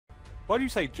Why do you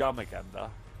say Jamaganda?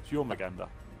 It's your Maganda.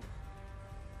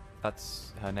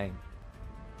 That's her name.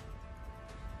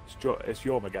 It's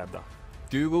your Maganda.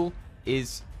 Google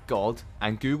is God,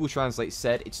 and Google Translate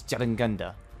said it's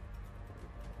Jalanganda.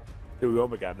 Your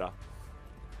Maganda.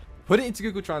 Put it into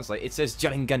Google Translate. It says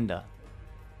Jalanganda.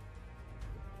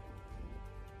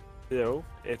 Still,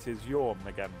 it is your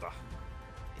Maganda.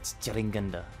 It's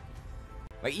Jalanganda.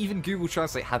 Like, even Google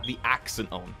Translate had the accent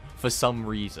on for some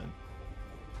reason.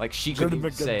 Like, she couldn't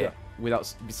even say it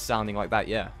without sounding like that,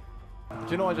 yeah. Do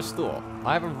you know what I just thought?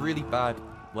 I have a really bad,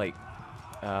 like,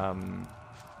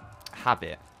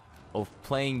 habit of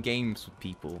playing games with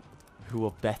people who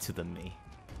are better than me.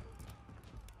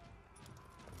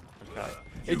 Okay.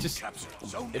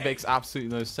 It makes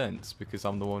absolutely no sense because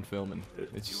I'm the one filming.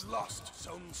 It's just, You lost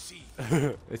Zone C.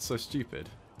 it's so stupid.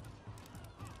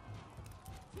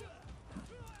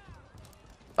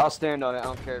 I'll stand on it. I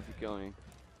don't care if you kill me.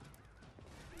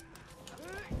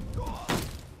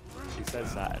 He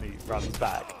says that and he runs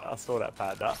back. I saw that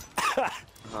panda.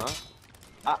 Huh?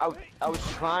 I was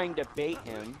trying to bait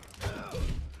him.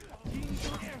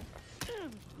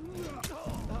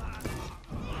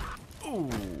 Ooh.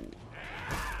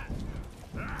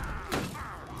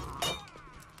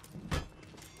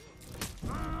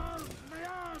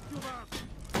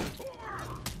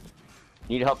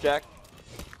 Need help, Jack?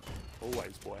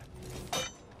 Always, boy.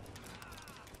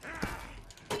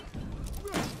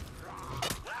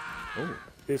 Oh.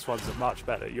 This one's a much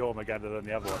better your Maganda than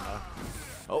the other one now.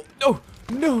 Oh, no!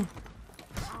 No!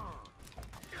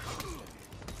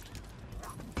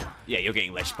 Yeah, you're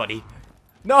getting ledged, buddy.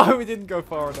 No, we didn't go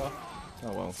far enough.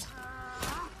 Oh, well.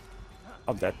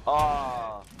 I'm dead.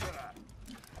 Ah.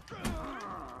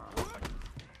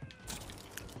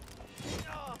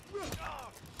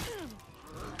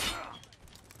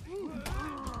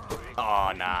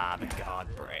 Oh, nah, the guard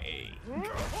break.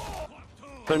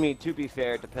 But I mean, to be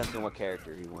fair, it depends on what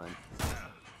character he went.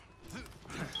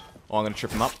 Oh, I'm gonna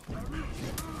trip him up.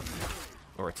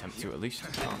 Or attempt to, at least.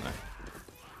 I don't know.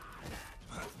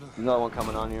 Another one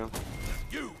coming on you.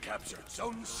 You captured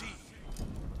Zone C.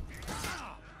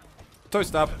 Toe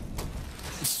stab.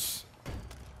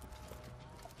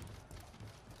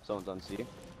 Someone's on C.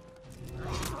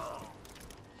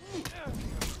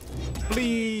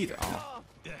 Bleed! Oh.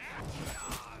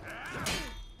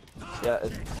 Yeah,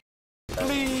 it's...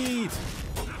 Bleed!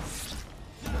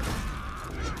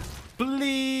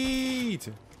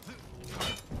 Bleed!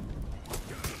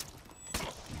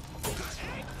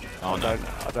 Oh no.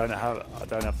 I don't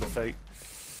have the feet.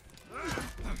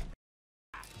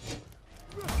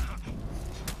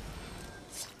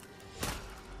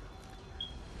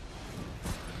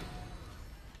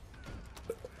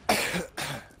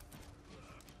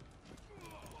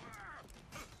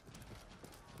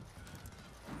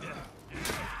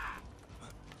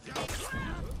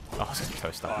 Oh, it's gonna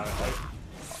toe stab.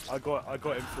 I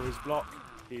got him through his block.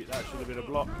 That should have been a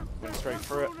block. Went straight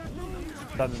through it.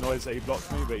 Done the noise that he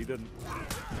blocked me, but he didn't.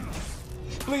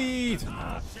 Bleed!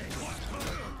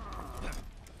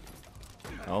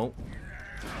 Oh.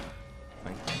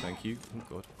 Thank you. Oh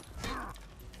god.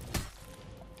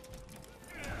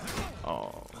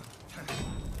 Oh.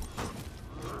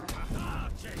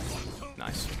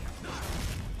 Nice.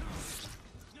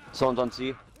 Someone's on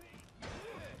C.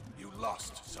 You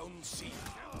lost Zone C.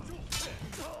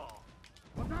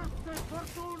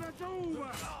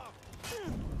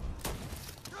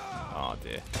 Oh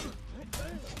dear.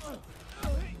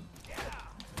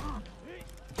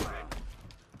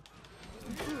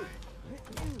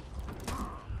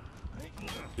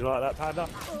 You like that, Panda?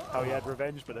 How he had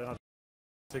revenge, but then I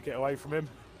took it away from him.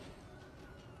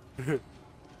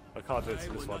 I can't do it to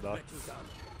this one though.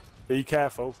 Be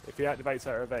careful. If he activates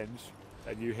that revenge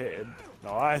and you hit him,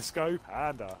 nice go,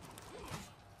 Panda.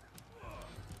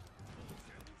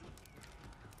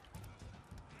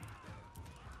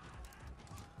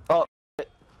 Oh,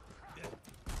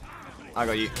 I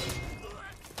got you.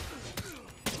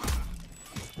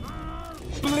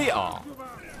 Bleed! Oh.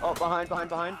 oh, behind.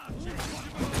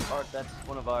 Oh, that's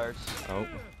one of ours. Oh.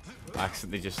 I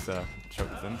accidentally just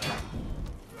choked them.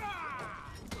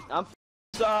 I'm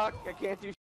stuck. I can't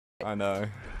do I know.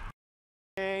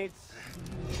 shit.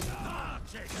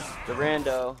 The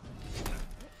rando.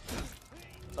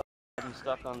 I'm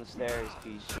stuck on the stairs,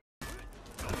 piece.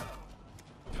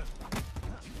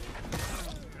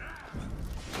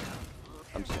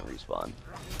 I'm just gonna respawn.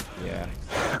 Yeah.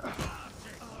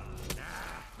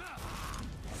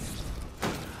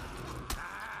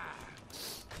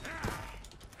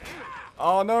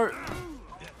 Oh no!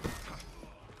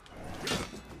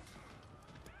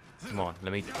 Come on,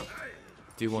 let me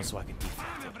do one so I can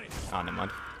deflect it. Oh, never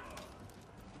mind.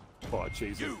 What a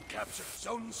cheese. You captured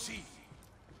Zone C.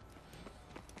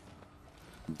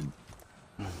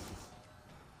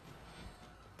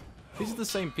 These are the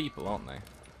same people, aren't they?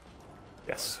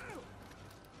 Yes.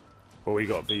 Well, we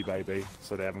got V baby,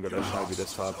 so they haven't got a Shinobi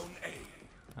this time. Zone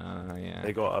A. Yeah.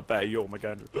 They got a better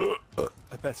Jormungandr.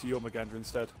 A better Jormungandr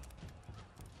instead.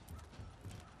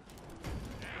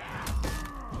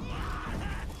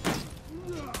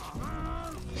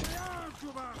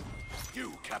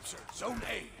 You captured Zone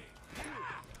A.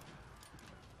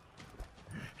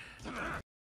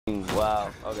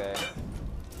 Wow. Okay.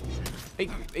 Hey,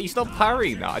 he's not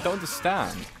parrying that. I don't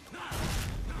understand.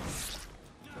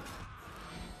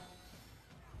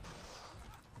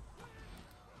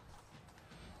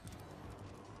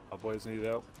 Our boys need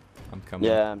help. I'm coming.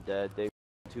 Yeah, I'm dead. They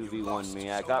 2v1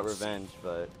 me. I got revenge,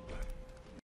 but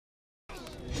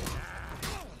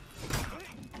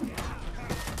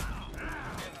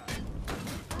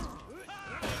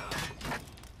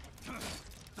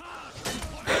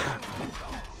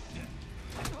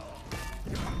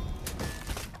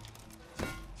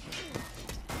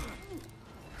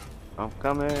I'm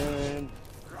coming.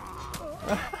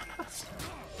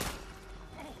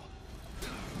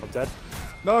 I'm dead.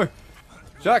 No!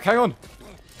 Jack, hang on!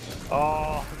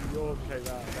 Oh, Jorm came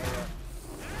out.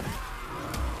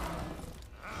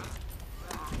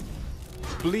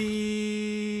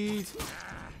 Bleed!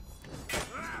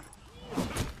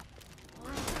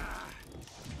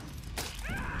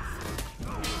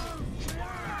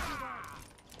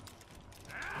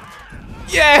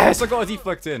 Yes! I got a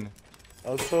deflect in.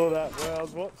 I saw that when I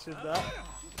was watching that.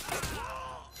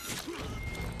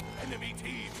 Enemy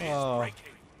team is Oh. breaking.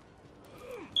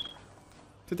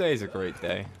 Today's a great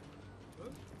day.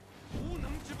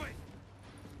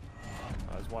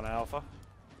 There's one alpha.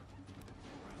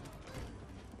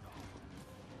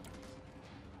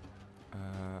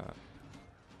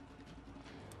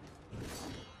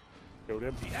 Killed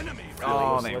him. The enemy Oh,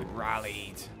 rallies. they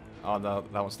rallied. Oh, no,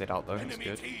 that one stayed out though. That's Enemy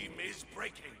good. team is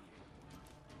breaking.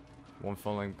 One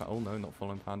following. Oh no, not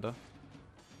following Panda.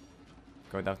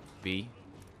 Going down to B.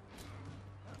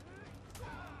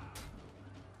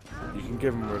 You can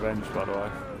give him revenge, by the way.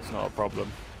 It's not a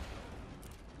problem.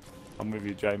 I'm with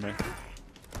you, Jamie.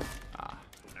 Ah.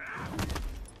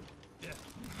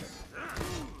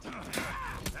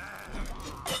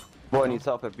 Boy needs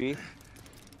help at B.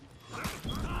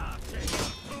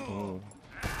 Oh.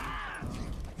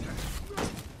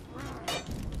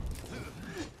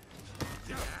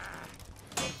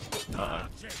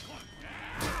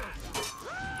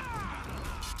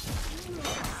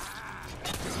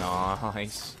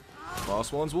 Nice.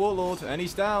 Last one's Warlord, and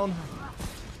he's down.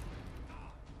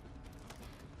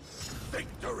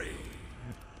 Victory.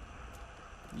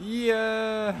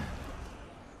 Yeah.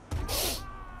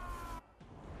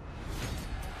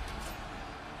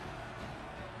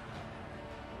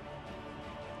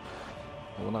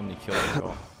 I wonder how many kills he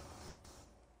got.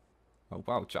 Oh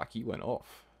wow, Jack, you went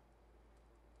off.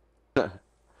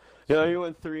 Yo, you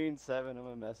went 3 and 7. I'm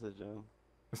gonna message him.